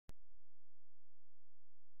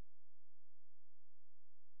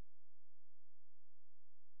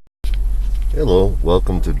Hello,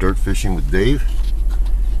 welcome to Dirt Fishing with Dave.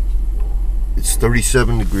 It's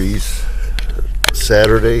 37 degrees,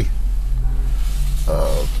 Saturday,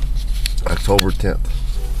 October 10th,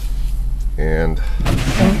 and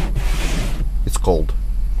it's cold.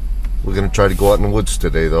 We're going to try to go out in the woods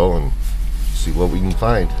today though and see what we can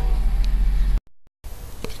find.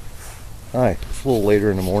 Hi, it's a little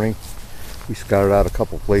later in the morning. We scouted out a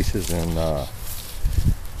couple places and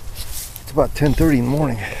it's about 10:30 in the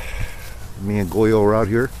morning. Me and GOIO are out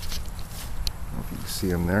here. I don't know if you can see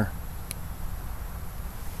him there.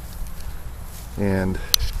 And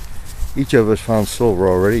each of us found silver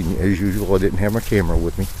already. As usual, I didn't have my camera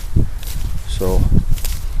with me. So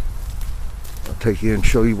I'll take you and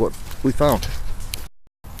show you what we found.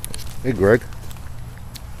 Hey Greg.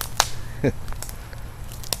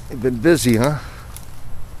 You've been busy, huh?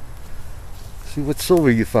 See what silver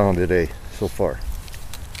you found today so far.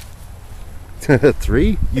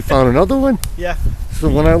 3? You found another one? Yeah. So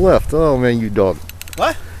when I left, oh man, you dog.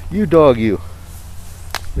 What? You dog, you.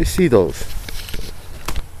 Let me see those.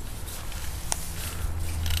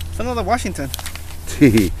 It's another Washington.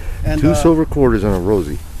 And, 2 silver quarters and a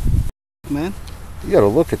rosy. Man. You gotta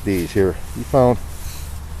look at these here. You found,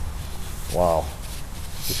 wow.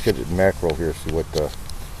 Let's get it macro here, see what let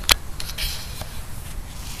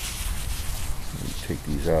me take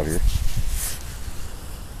these out here.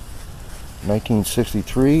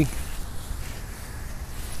 1963.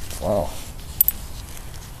 Wow.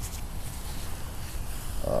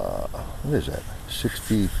 What is that?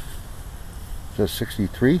 60. Is that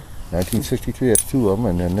 63? 1963. That's 2 of them,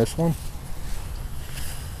 and then this one.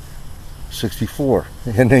 64.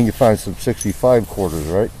 And then you find some 65 quarters,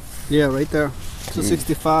 right? Yeah, right there.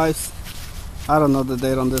 265s. I don't know the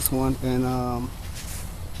date on this one, and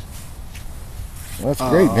That's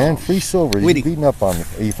great, man. Free silver. You're beating up on me.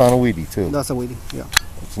 You found a weedy too. That's a weedy, yeah.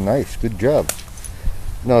 That's nice. Good job.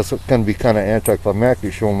 No, it's going to be kind of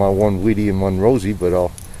anticlimactic showing my 1 weedy and 1 rosy, but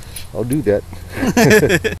I'll do that.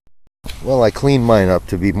 Well, I cleaned mine up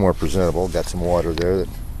to be more presentable. Got some water there that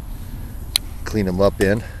clean them up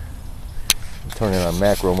in. I'm turning on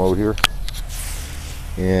macro mode here,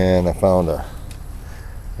 and I found I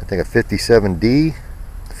think a 57D,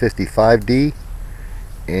 55D.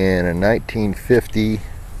 And a 1950,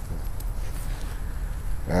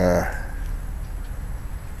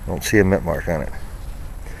 don't see a mint mark on it.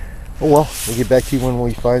 Oh well, we'll get back to you when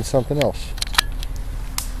we find something else.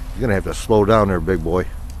 You're gonna have to slow down there, big boy.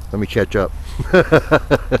 Let me catch up.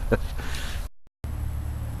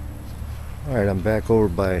 Alright, I'm back over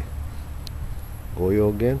by GOIO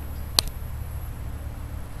again.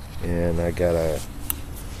 And I got a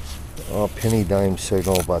penny dime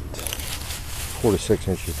signal about 4 to 6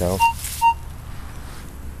 inches down,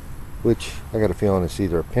 which I got a feeling it's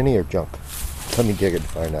either a penny or junk. Let me dig it and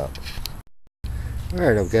find out.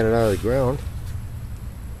 Alright, I've got it out of the ground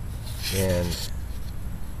and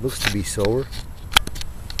looks to be silver.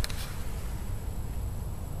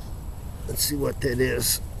 Let's see what that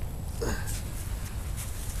is.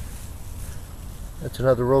 That's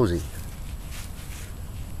another rosy.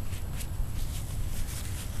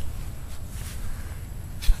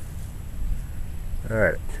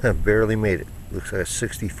 Alright, I barely made it. Looks like a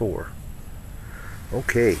 64.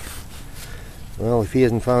 Okay. Well, if he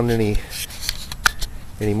hasn't found any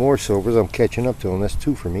more silvers, I'm catching up to him. That's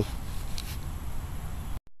 2 for me.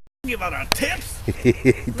 Give out our tips.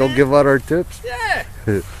 Don't give out our tips? Yeah.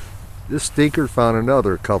 This stinker found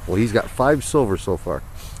another couple. He's got 5 silver so far.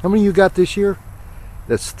 How many you got this year?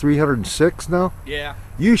 That's 306 now? Yeah.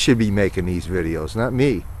 You should be making these videos, not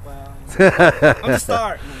me. Well, I'm the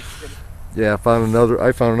start. Yeah, I found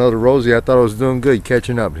another rosy. I thought I was doing good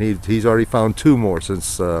catching up. He's already found 2 more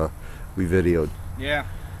since we videoed. Yeah.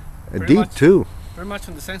 And deep too. Pretty much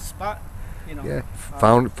in the same spot, you know. Yeah,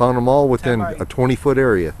 found them all within a 20-foot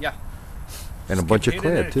area. Yeah. And a bunch of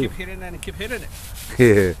clad too. Keep hitting it and keep hitting it.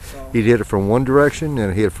 Yeah. So he'd hit it from one direction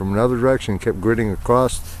and hit it from another direction, kept gritting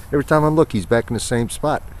across. Every time I look, he's back in the same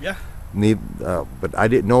spot. Yeah. But I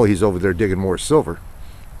didn't know he's over there digging more silver.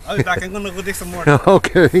 I'll be back. I'm gonna go dig some more.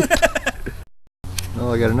 Okay.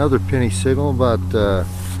 Well, I got another penny signal about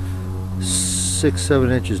 6-7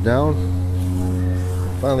 inches down.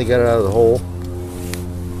 Finally got it out of the hole.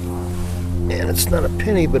 And it's not a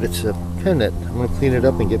penny, but it's a pennant. I'm going to clean it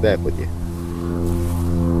up and get back with you.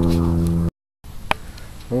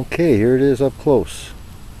 Okay, here it is up close.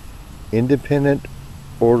 Independent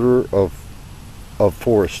Order of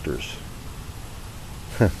Foresters.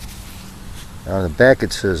 On the back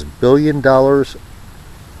it says $1 billion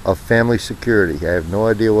of family security. I have no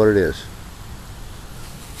idea what it is.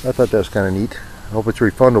 I thought that was kind of neat. I hope it's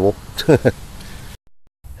refundable.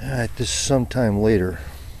 This is sometime later,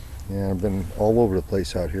 and I've been all over the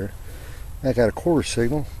place out here. I got a quarter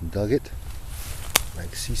signal, dug it. I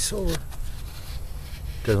can see silver.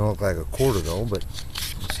 Doesn't look like a quarter though, but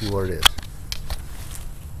let's see what it is.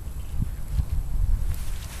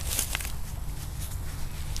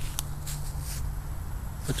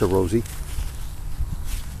 That's a rosy.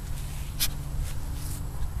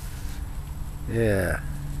 Yeah.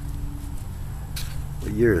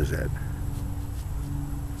 What year is that?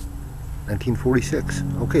 1946.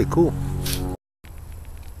 Okay, cool.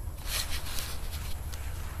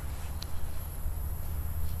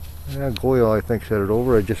 Yeah, GOIO, I think, set it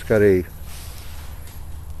over. I just got a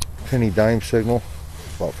penny dime signal,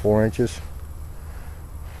 about 4 inches.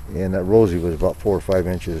 And that rosy was about 4 or 5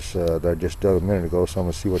 inches that I just dug a minute ago, so I'm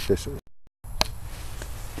going to see what this is.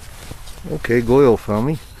 Okay, GOIO found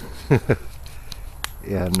me.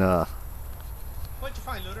 And, what'd you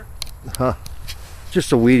find, Looter?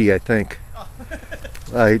 Just a weedy, I think.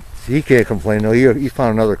 Oh. He can't complain, though. He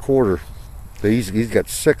found another quarter. So he's got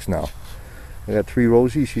 6 now. I got 3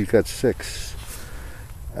 rosies, he's got 6.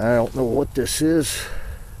 I don't know what this is.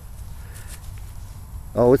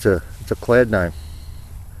 Oh, it's a clad dime.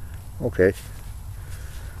 Okay.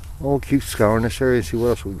 We'll keep scouring this area and see what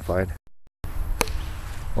else we can find.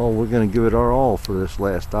 Oh, we're going to give it our all for this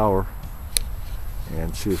last hour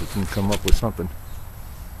and see if we can come up with something.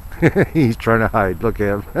 He's trying to hide. Look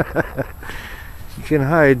at him. You can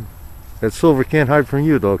hide. That silver can't hide from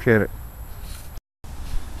you though, can it?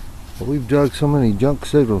 Well, we've dug so many junk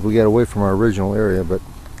signals we got away from our original area, but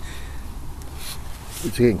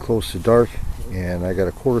it's getting close to dark and I got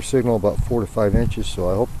a quarter signal about 4 to 5 inches, so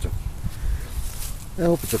I hope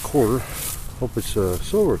it's a quarter. Hope it's a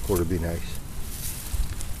silver quarter, be nice.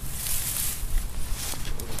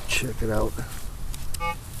 Check it out.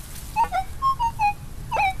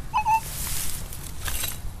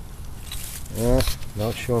 Now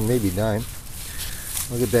it's showing maybe dime.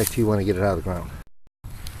 I'll get back to you when I get it out of the ground.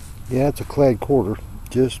 Yeah, it's a clad quarter.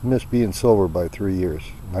 Just missed being silver by 3 years.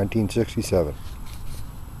 1967.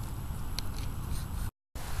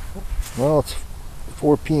 Well, it's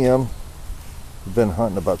 4 p.m. We've been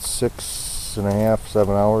hunting about 6.5,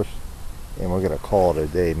 7 hours. And we're going to call it a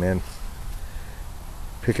day, man.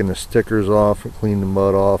 Picking the stickers off and cleaning the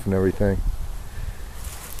mud off and everything.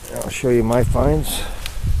 I'll show you my finds.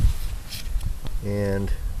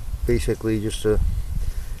 And basically just a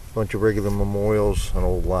bunch of regular memorials, an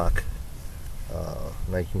old lock,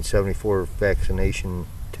 1974 vaccination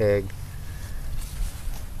tag,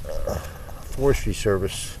 Forestry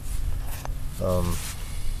Service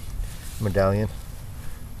medallion,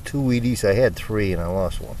 2 Wheaties. I had 3 and I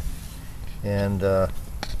lost 1, and the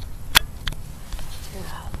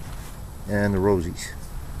rosies.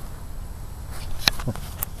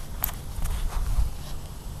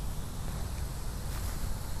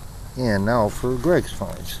 And now for Greg's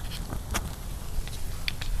finds.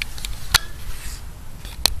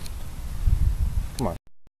 Come on.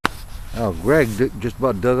 Oh, Greg just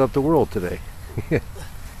about dug up the world today.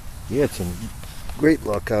 He had some great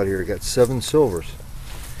luck out here. Got 7 silvers.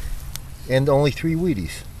 And only 3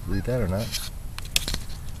 Wheaties. Believe that or not.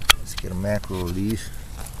 Let's get a macro of these.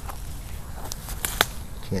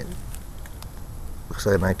 Can't. Looks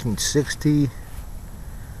like 1960,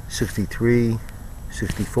 63,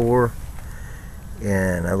 64,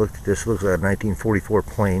 and I looked at this, looks like a 1944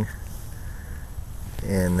 plain,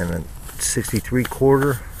 and then a 63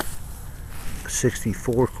 quarter,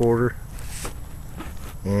 64 quarter,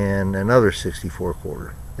 and another 64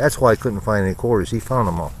 quarter. That's why I couldn't find any quarters. He found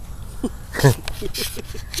them all. That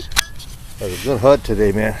was a good hunt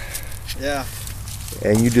today, man. Yeah.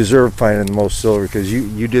 And you deserve finding the most silver because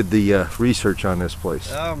you did the research on this place.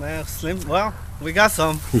 Oh man, slim. Well, we got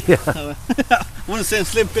some. Yeah. Wouldn't say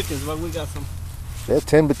slim pickings, but we got some. That's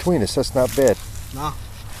 10 between us. That's not bad. No.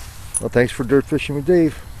 Well, thanks for dirt fishing with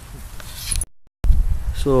Dave.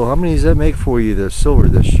 So, how many does that make for you, the silver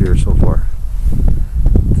this year so far?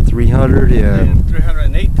 300 and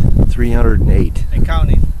 308. 308. And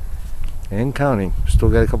counting. And counting. Still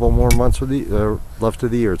got a couple more months of the left of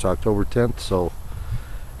the year. It's October 10th, so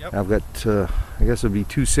yep. I've got I guess it'll be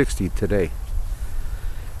 260 today.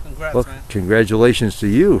 Congrats, well, man. Congratulations to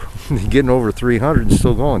you. Getting over 300 and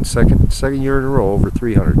still going. Second year in a row over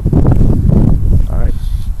 300.